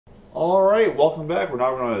All right, welcome back. We're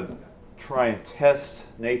now going to try and test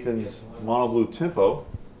Nathan's mono blue tempo.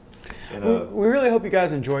 We really hope you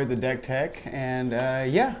guys enjoyed the deck tech, and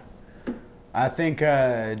yeah, I think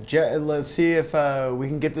let's see if we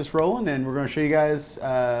can get this rolling, and we're going to show you guys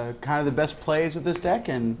kind of the best plays with this deck,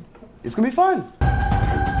 and it's going to be fun.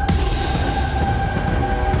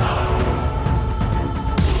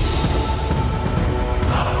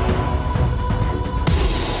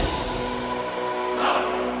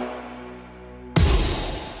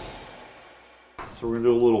 So we're going to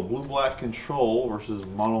do a little blue-black control versus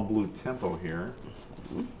mono-blue tempo here.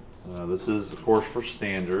 This is, of course, for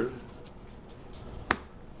standard.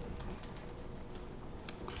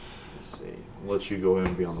 Let's see. I'll let you go ahead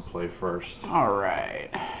and be on the play first. All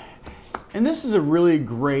right. And this is a really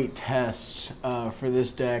great test for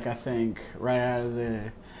this deck, I think, right out of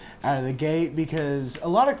the gate, because a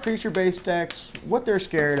lot of creature-based decks, what they're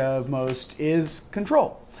scared of most is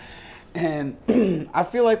control. And I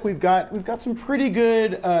feel like we've got some pretty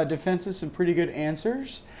good defenses, some pretty good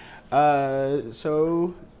answers.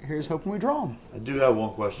 So here's hoping we draw them. I do have one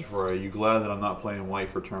question for you. Are you glad that I'm not playing white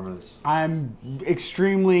for Terminus? I'm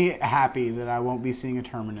extremely happy that I won't be seeing a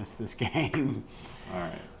Terminus this game. All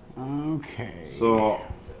right. Okay. So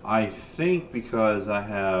I think because I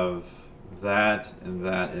have that and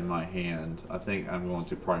that in my hand, I think I'm going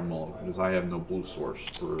to probably mull because I have no blue source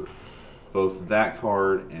for both that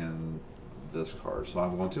card and this card. So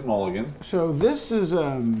I'm going to mulligan. So this is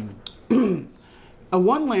a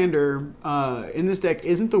one-lander in this deck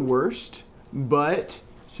isn't the worst, but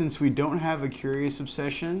since we don't have a Curious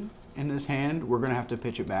Obsession in this hand, we're going to have to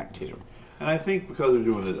pitch it back too. And I think because we're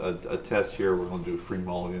doing a test here, we're going to do free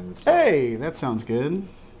mulligans. Hey, that sounds good.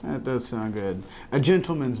 That does sound good. A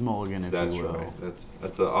gentleman's mulligan, if you will. That's right.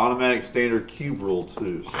 That's an automatic standard cube rule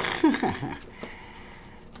too. So.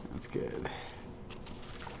 That's good.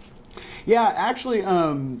 Yeah, actually,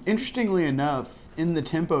 interestingly enough, in the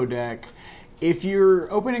tempo deck, if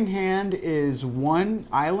your opening hand is one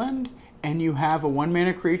island and you have a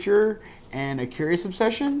 1-mana creature and a Curious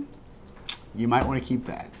Obsession, you might want to keep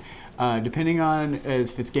that. Depending on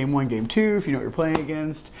if it's game 1, game 2, if you know what you're playing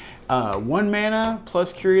against, 1 mana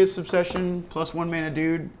plus Curious Obsession plus 1 mana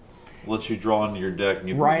dude. Lets you draw into your deck and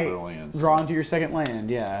get right, the lands. Draw into your second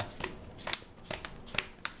land, yeah.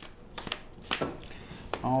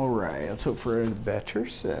 All right, let's hope for a better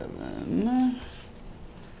 7.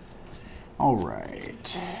 All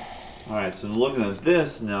right. All right, so looking at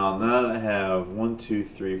this now that I have 1, 2,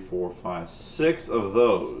 3, 4, 5, 6 of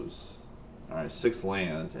those. All right, 6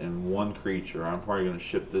 lands and 1 creature. I'm probably going to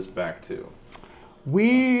ship this back too.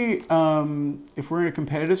 We, if we're in a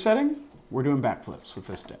competitive setting, we're doing backflips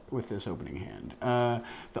with this opening hand.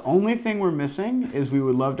 The only thing we're missing is we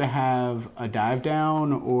would love to have a dive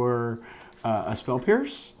down or a spell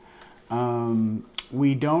pierce.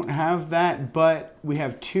 We don't have that, but we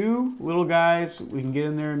have 2 little guys. We can get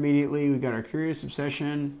in there immediately. We've got our Curious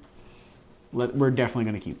Obsession. We're definitely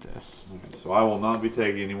going to keep this. Okay, so I will not be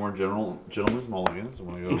taking any more gentleman's mulligans. I'm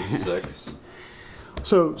going to go to 6.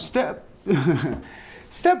 So step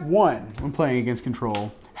 1 when playing against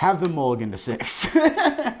control, have them mulligan to 6.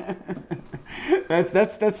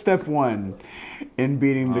 that's step 1 in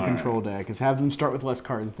beating the control deck, is have them start with less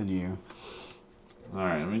cards than you. All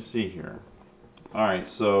right, let me see here. All right,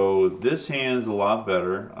 so this hand's a lot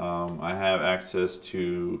better. I have access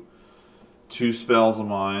to 2 spells of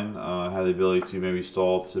mine. I have the ability to maybe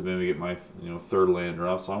stall to maybe get my 3rd land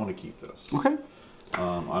drop, so I want to keep this. Okay.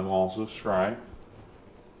 I'm also scry.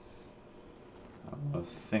 I'm going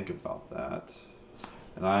to think about that,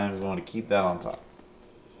 and I am going to keep that on top.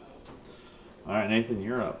 All right, Nathan,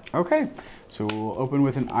 you're up. Okay, so we'll open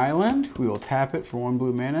with an island. We will tap it for 1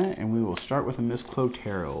 blue mana, and we will start with a Mistcloaked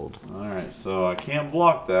Herald. All right, so I can't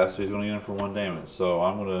block that, so he's going to get in for 1 damage. So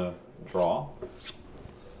I'm going to draw.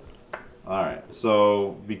 All right,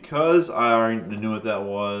 so because I already knew what that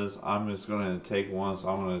was, I'm just going to take one. So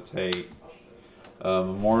I'm going to take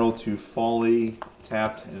Memorial to Folly,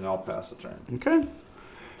 tapped, and I'll pass the turn. Okay.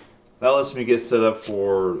 That lets me get set up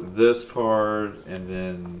for this card, and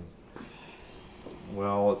then,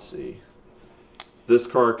 well, let's see. This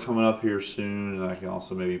card coming up here soon, and I can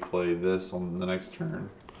also maybe play this on the next turn.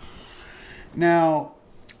 Now,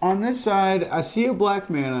 on this side, I see a black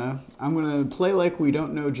mana. I'm going to play like we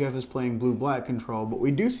don't know Jeff is playing blue-black control, but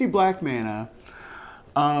we do see black mana.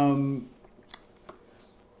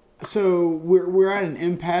 So we're at an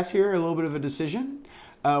impasse here, a little bit of a decision.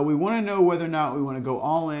 We want to know whether or not we want to go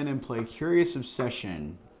all in and play Curious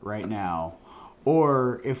Obsession right now,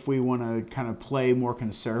 or if we want to kind of play more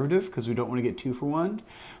conservative because we don't want to get 2 for 1.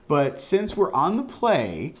 But since we're on the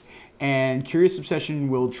play and Curious Obsession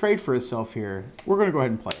will trade for itself here. We're going to go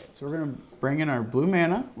ahead and play it. So we're going to bring in our blue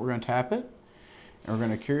mana. We're going to tap it. And we're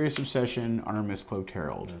going to Curious Obsession on our Mistcloaked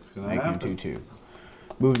Herald. That's going to making happen. 2/2.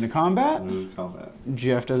 Moving to combat. Move to combat.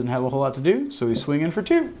 Jeff doesn't have a whole lot to do, so he's swinging for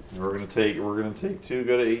 2. We're gonna take 2,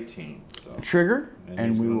 go to 18. So. Trigger,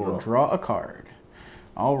 and he's we gonna will draw a card.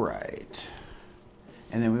 All right.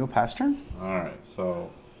 And then we will pass turn. All right.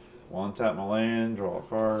 So, one tap my land, draw a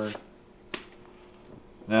card.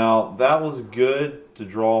 Now that was good to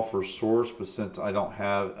draw for source, but since I don't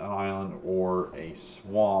have an island or a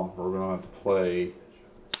swamp, we're gonna have to play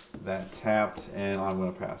that tapped, and I'm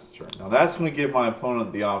going to pass the turn. Now that's going to give my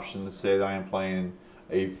opponent the option to say that I am playing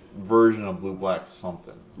a version of blue-black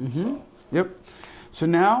something. So. Yep. So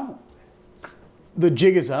now the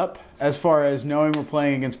jig is up as far as knowing we're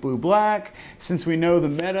playing against blue-black. Since we know the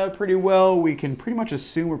meta pretty well, we can pretty much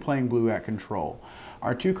assume we're playing blue at control.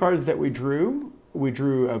 Our 2 cards that we drew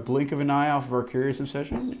a Blink of an Eye off of our Curious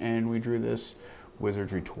Obsession, and we drew this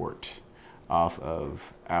Wizard's Retort off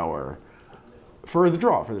of our... for the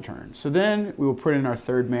draw for the turn. So then we will put in our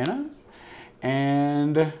 3rd mana,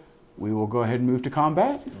 and we will go ahead and move to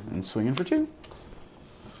combat and swing in for 2.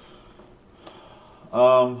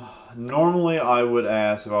 Normally I would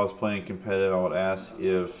ask, if I was playing competitive, I would ask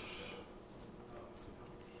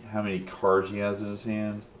how many cards he has in his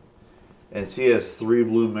hand. And since he has 3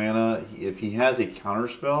 blue mana, if he has a counter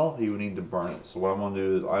spell, he would need to burn it. So what I'm going to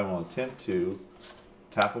do is I'm going to attempt to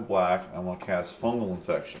tap a black, I'm going to cast Fungal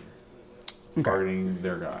Infection. Targeting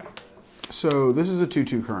their guy. So this is a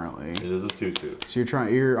 2/2 currently. It is a 2/2. So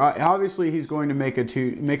you're obviously he's going to make a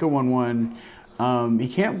 1/1. He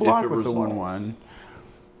can't block with the 1/1.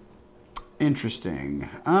 Interesting.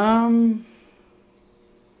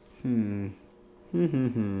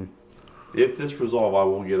 If this resolve, I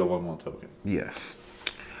will get a 1/1 token. Yes.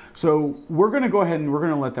 So we're going to go ahead and we're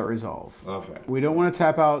going to let that resolve. Okay. We don't want to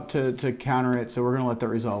tap out to counter it, so we're going to let that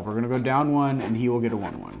resolve. We're going to go down 1, and he will get a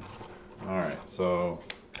 1/1. All right, so...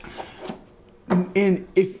 And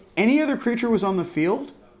if any other creature was on the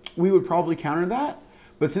field, we would probably counter that.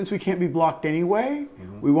 But since we can't be blocked anyway,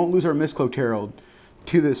 we won't lose our Mistcloaked Herald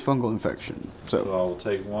to this Fungal Infection. So I will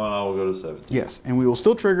take 1, I will go to 17. Yes, and we will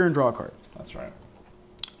still trigger and draw a card. That's right.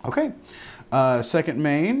 Okay. Second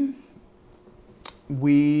main,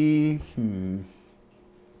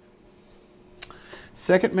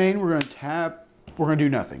 Second main, we're going to tap. We're going to do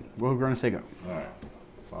nothing. We're going to say go. All right.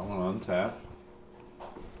 So I'm going to untap.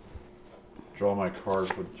 Draw my card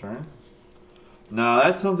for the turn. Now,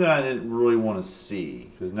 that's something I didn't really want to see,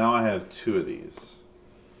 because now I have 2 of these.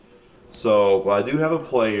 So, but I do have a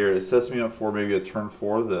play here. It sets me up for maybe a turn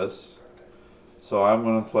 4 of this. So I'm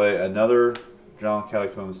going to play another Drowned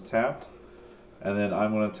Catacombs tapped. And then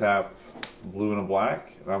I'm going to tap blue and a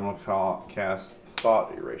black. And I'm going to cast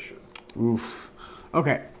Thought Erasure. Oof.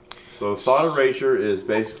 Okay. So Thought Erasure is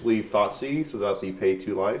basically Thoughtseize without the pay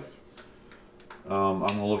 2 life. I'm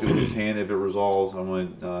going to look at his hand. If it resolves, I'm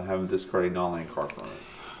going to have him discard a non-land card from it.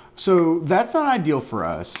 So that's not ideal for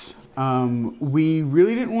us. We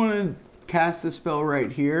really didn't want to cast this spell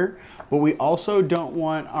right here, but we also don't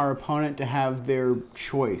want our opponent to have their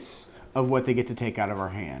choice of what they get to take out of our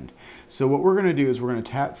hand. So what we're going to do is we're going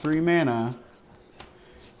to tap 3 mana,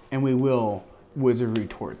 and we will Wizard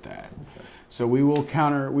Retort that. Okay. So we will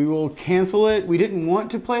cancel it. We didn't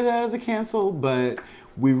want to play that as a cancel, but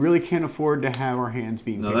we really can't afford to have our hands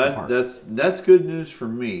being picked apart. That's good news for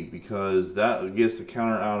me, because that gets the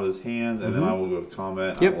counter out of his hand, and then I will go to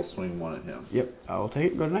combat, and I will swing 1 at him. Yep, I will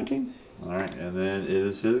take it, go to 19. All right, and then it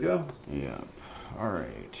is his go. Yep, all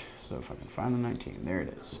right. So if I can find the 19, there it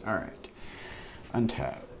is. All right,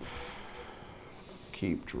 untap,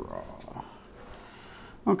 keep draw.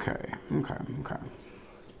 Okay.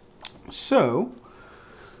 So,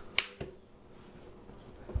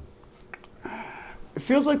 it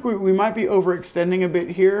feels like we might be overextending a bit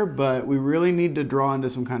here, but we really need to draw into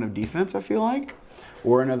some kind of defense, I feel like,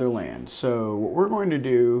 or another land. So what we're going to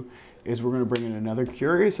do is we're going to bring in another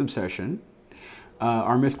Curious Obsession.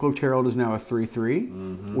 Our Mistcloaked Herald is now a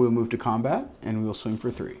 3/3. We'll move to combat, and we'll swing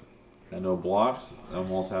for 3. And no blocks.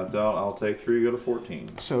 I'm all tapped out. I'll take 3, go to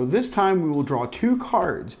 14. So this time we will draw 2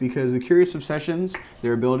 cards, because the Curious Obsessions,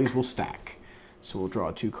 their abilities will stack. So we'll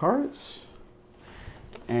draw 2 cards.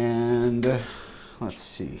 And let's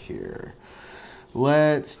see here.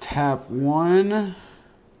 Let's tap 1.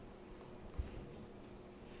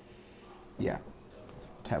 Yeah.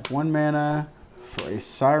 Tap 1 mana for a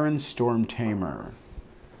Siren Storm Tamer.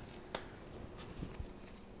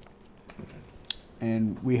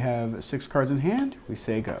 And we have 6 cards in hand. We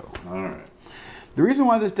say go. All right. The reason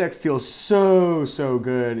why this deck feels so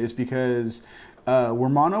good is because We're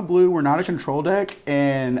mono blue. We're not a control deck,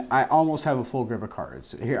 and I almost have a full grip of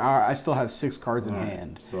cards. Here, I still have 6 cards in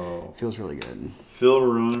hand. So feels really good. Field of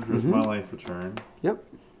Ruin for my life return. Yep.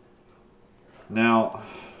 Now,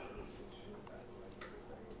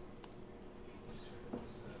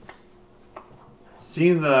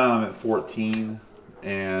 seeing that I'm at 14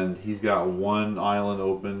 and he's got 1 island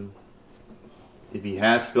open, if he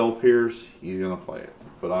has Spell Pierce, he's gonna play it.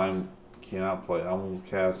 But I cannot play it. I'm gonna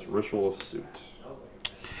cast Ritual of Suit.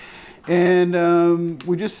 And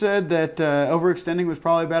we just said that overextending was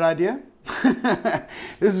probably a bad idea.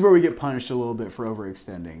 This is where we get punished a little bit for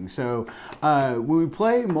overextending. So when we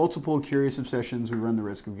play multiple Curious Obsessions, we run the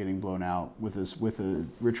risk of getting blown out with a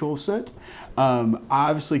Ritual of Soot. I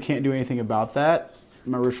obviously can't do anything about that.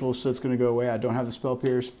 My Ritual of Soot's going to go away. I don't have the Spell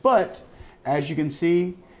Pierce, but as you can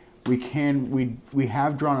see, we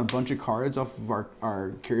have drawn a bunch of cards off of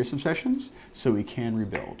our Curious Obsessions, so we can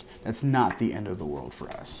rebuild. That's not the end of the world for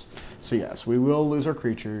us. So yes, we will lose our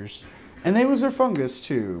creatures, and they lose their fungus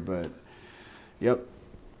too, but yep.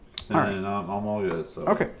 And I'm all good. So.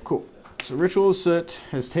 Okay, cool. So Ritual of Soot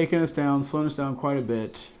has taken us down, slowed us down quite a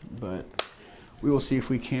bit, but we will see if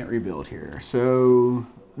we can't rebuild here. So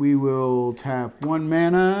we will tap 1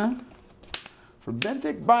 mana for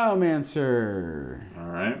Benthic Biomancer. All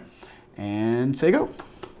right. And say go.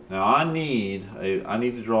 Now I need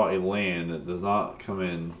to draw a land that does not come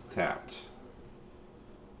in tapped.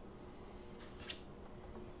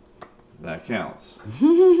 That counts.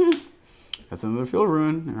 That's another Field of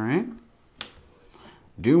Ruin. All right.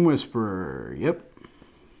 Doom Whisperer. Yep.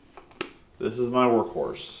 This is my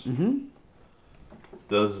workhorse.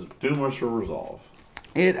 Does Doom Whisperer resolve?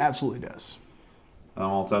 It absolutely does. I'm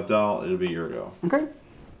all tapped out. It'll be your go. Okay.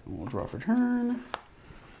 We'll draw for turn.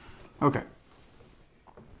 Okay.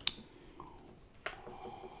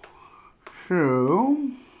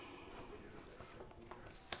 So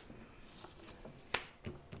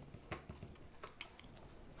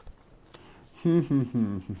Now,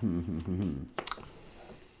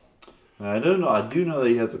 I do know that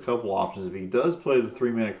he has a couple options. If he does play the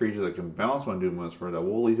 3-mana creature that can bounce my Doom Whisperer, that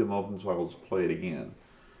will leave him open, so I will just play it again.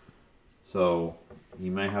 So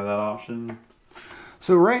you may have that option.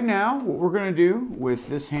 So right now, what we're going to do with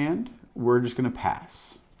this hand, we're just going to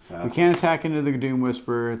pass. We can't attack into the Doom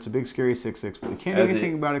Whisperer. It's a big, scary 6/6, but we can't do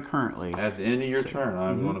anything about it currently. At the end of your turn,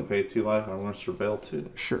 I'm going to pay 2 life. I'm going to surveil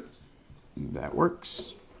 2. Sure. That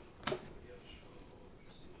works.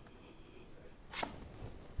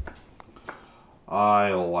 I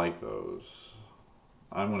like those.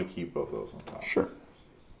 I'm going to keep both those on top. Sure.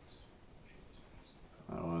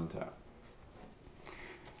 I want to tap.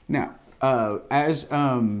 Now,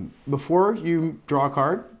 before you draw a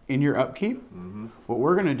card in your upkeep, what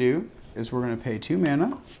we're going to do is we're going to pay 2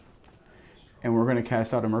 mana, and we're going to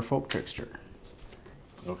cast out a Merfolk Trickster.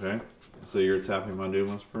 Okay. So you're tapping my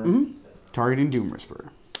Doom Whisperer? Targeting Doom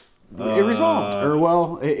Whisperer. It resolved. Or,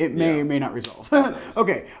 well, it may or may not resolve.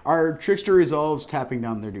 Okay. Our Trickster resolves, tapping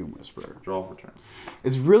down their Doom Whisperer. Draw for turn.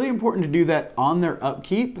 It's really important to do that on their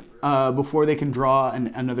upkeep before they can draw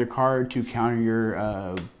another card to counter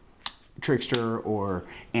your Trickster or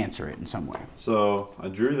answer it in some way. So I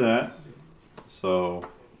drew that. So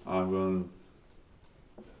I'm going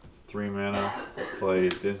 3 mana, play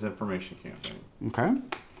Disinformation Campaign. Okay.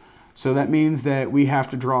 So that means that we have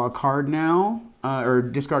to draw a card now, or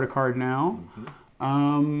discard a card now.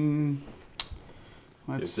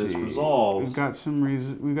 Let's see. If this resolves, we've got some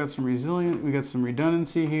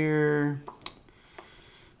redundancy here.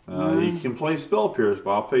 You can play Spell Pierce,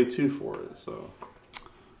 but I'll pay 2 for it. So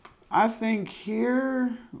I think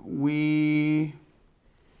here we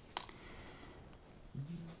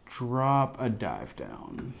drop a dive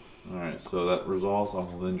down. all right, so that resolves. I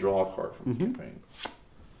will then draw a card from the campaign.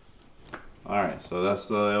 All right, so that's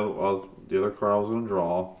the other card I was going to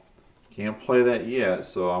draw. Can't play that yet,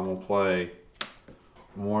 so I'm going to play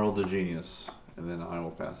Memorial to Genius, and then I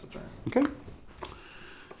will pass the turn. Okay.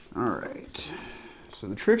 All right. So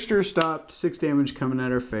the Trickster stopped 6 damage coming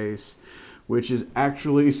at our face, which is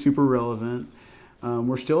actually super relevant.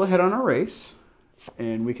 We're still ahead on our race,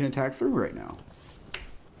 and we can attack through right now.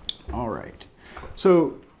 All right.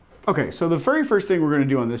 So, okay, so the very first thing we're going to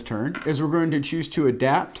do on this turn is we're going to choose to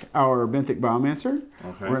adapt our Benthic Biomancer.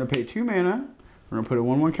 Okay. We're going to pay 2 mana. We're going to put a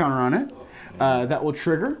 1/1 counter on it. That will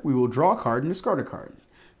trigger. We will draw a card and discard a card.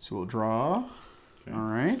 So we'll draw. Okay. All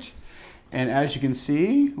right. And as you can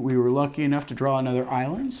see, we were lucky enough to draw another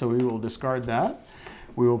island, so we will discard that.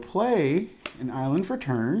 We will play an island for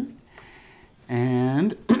turn.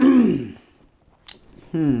 And,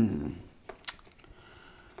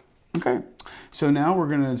 Okay. So now we're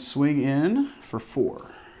going to swing in for 4.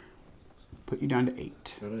 put you down to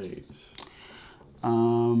 8. Go to 8.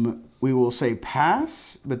 We will say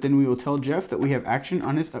pass, but then we will tell Jeff that we have action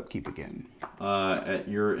on his upkeep again. At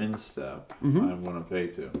your end step, I'm going to pay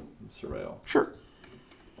 2. Surveil. Sure.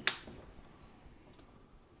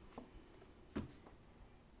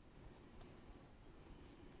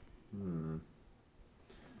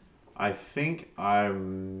 I think I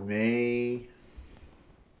may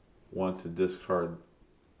want to discard.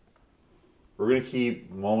 We're going to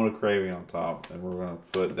keep Moment of Craving on top, and we're going to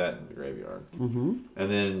put that in the graveyard. And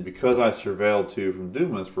then because I surveilled 2 from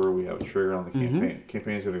Doom Whisperer, we have a trigger on the campaign.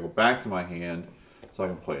 Campaign is going to go back to my hand, so I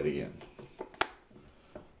can play it again.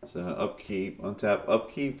 So upkeep, untap,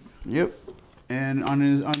 upkeep. Yep. And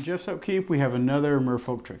on Jeff's upkeep, we have another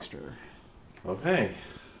Merfolk Trickster. Okay.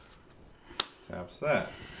 Taps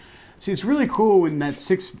that. See, it's really cool when that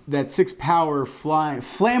six power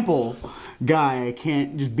flample guy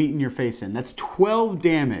can't just beat in your face in. That's 12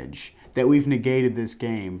 damage that we've negated this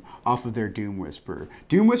game off of their Doom Whisperer.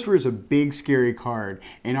 Doom Whisperer is a big, scary card,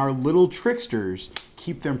 and our little tricksters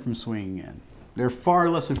keep them from swinging in. They're far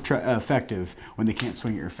less effective when they can't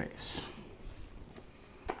swing at your face.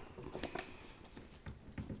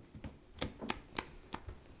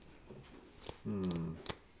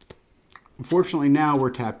 Unfortunately, now we're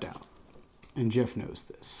tapped out. And Jeff knows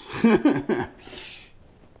this.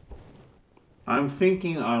 I'm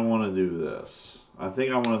thinking I want to do this. I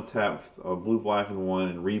think I want to tap a blue, black, and 1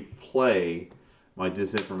 and replay my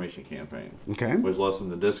Disinformation Campaign. Okay. Which lets them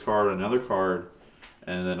to discard another card,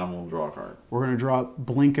 and then I'm going to draw a card. We're going to draw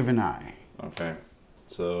Blink of an Eye. Okay.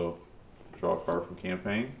 So, draw a card from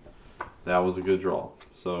Campaign. That was a good draw.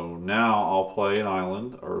 So, now I'll play an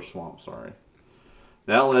island, or swamp, sorry.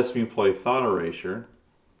 That lets me play Thought Erasure.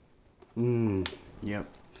 Yep.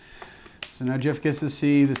 So now Jeff gets to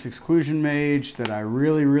see this Exclusion Mage that I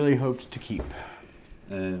really, really hoped to keep.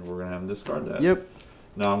 And we're going to have him discard that. Yep.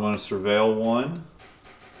 Now I'm going to Surveil 1.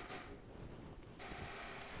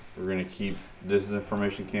 We're going to keep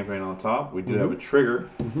Disinformation Campaign on top. We do have a trigger.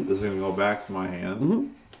 This is going to go back to my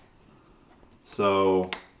hand.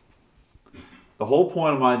 So the whole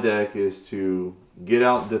point of my deck is to get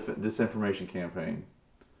out Disinformation Campaign,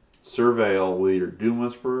 Surveil with either Doom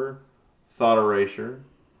Whisperer, Thought Erasure,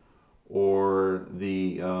 or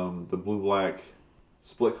the blue-black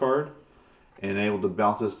split card, and able to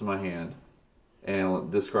bounce this to my hand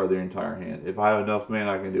and discard their entire hand. If I have enough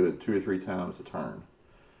mana, I can do it 2 or 3 times a turn.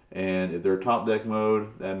 And if they're top deck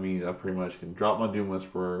mode, that means I pretty much can drop my Doom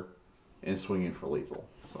Whisperer and swing in for lethal.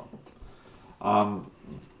 So,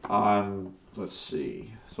 let's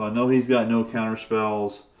see. So I know he's got no counter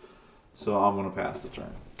spells, so I'm going to pass the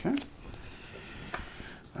turn. Okay.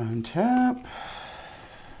 Untap.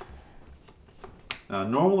 Now,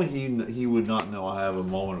 normally he would not know I have a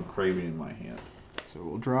Moment of Craving in my hand. So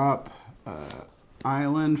we'll drop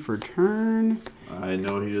Island for turn. I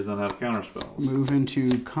know he does not have counter spells. Move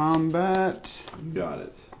into combat. You got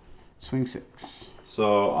it. Swing 6.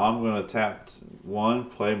 So I'm going to tap 1,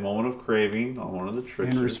 play Moment of Craving on one of the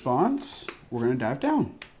triggers. In response, we're going to dive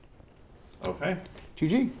down. Okay.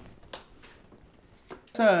 GG.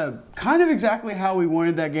 It's kind of exactly how we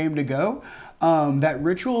wanted that game to go. That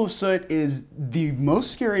Ritual of Soot is the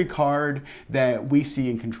most scary card that we see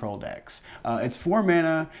in control decks. It's 4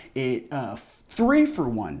 mana. It 3 for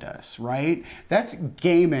 1 does, right? That's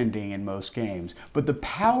game ending in most games. But the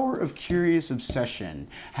power of Curious Obsession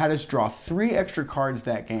had us draw 3 extra cards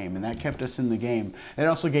that game, and that kept us in the game. It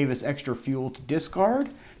also gave us extra fuel to discard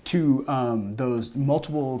to those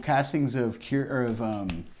multiple castings of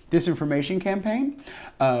Disinformation Campaign.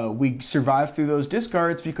 We survived through those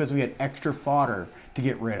discards because we had extra fodder to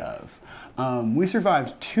get rid of. We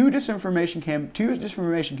survived 2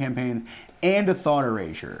 disinformation campaigns and a Thought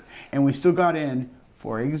Erasure, and we still got in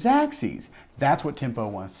 4 Xaxes. That's what Tempo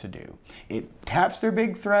wants to do. It taps their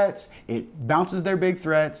big threats, it bounces their big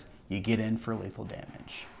threats, you get in for lethal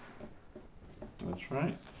damage. That's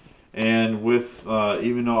right. And with,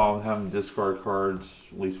 even though I'm having discard cards,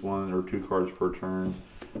 at least 1 or 2 cards per turn,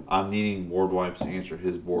 I'm needing board wipes to answer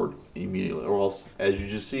his board immediately, or else, as you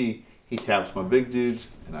just see, he taps my big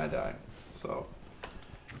dudes and I die. So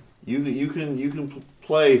you can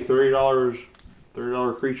play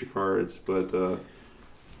 $30 creature cards, but you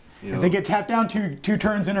know, if they get tapped down two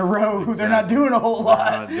turns in a row, exactly, they're not doing a whole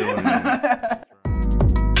lot. They're not doing anything.